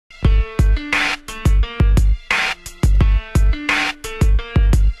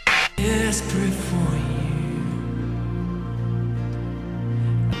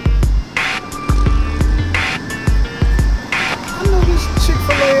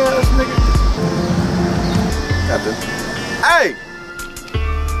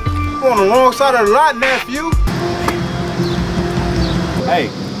the wrong side of the lot, nephew. Hey,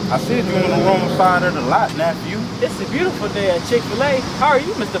 I said you on the wrong side of the lot, nephew. It's a beautiful day at Chick-Fil-A. How are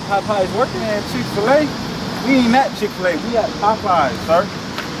you, Mr. Popeyes, working at Chick-Fil-A? We ain't at Chick-Fil-A, we at Popeyes, sir.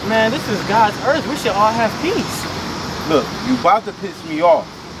 Man, this is God's earth. We should all have peace. Look, you about to piss me off.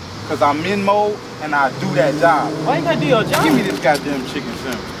 Cause I'm in mode and I do that job. Why you gotta do your job? Give me this goddamn chicken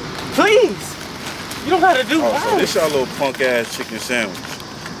sandwich. Please! You don't gotta do that. So this y'all little punk ass chicken sandwich.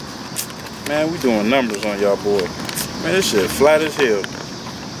 Man, we doing numbers on y'all boy. Man, this shit flat as hell.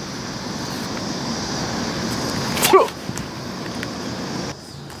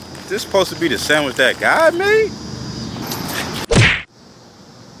 This supposed to be the sandwich that guy made?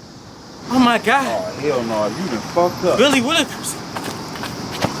 Oh my God. Oh hell no, you done fucked up. Billy Willikers.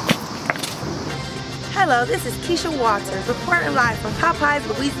 Hello, this is Keisha Waters, reporting live from Popeyes,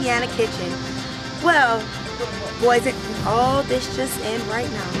 Louisiana kitchen. Well, boys, all this just in right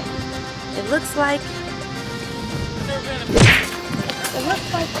now. It looks like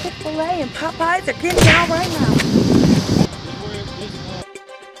Chick-Fil-A and Popeyes are getting down right now.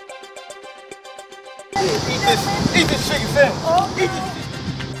 Eat this chicken sandwich. Oh. Eat this.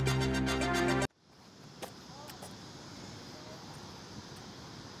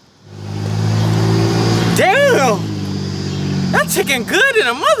 Damn! That chicken good in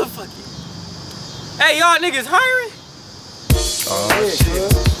a motherfucker. Hey, y'all niggas hiring? Oh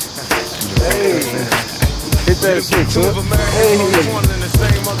shit. Hey. Hit that shit, son. Hey.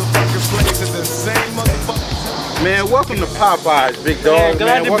 Man, welcome to Popeyes, big dog. Man,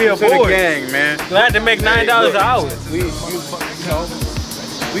 glad to be welcome aboard. To the gang, man. Glad to make $9 an hour.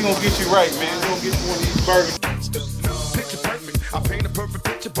 We gonna get you right, man. We gonna get you one of these burgers. Picture perfect. I paint a perfect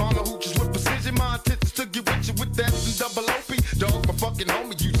picture. Bomb the hooches with precision. My intentions to get with you with that and double OP. Dog, my fucking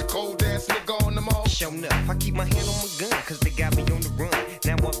homie. Use a cold ass nigga on them all. Shown up. I keep my hand on my gun, cause they got me on the run.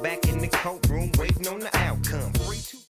 Now I'm back in the courtroom, waiting on the outcome.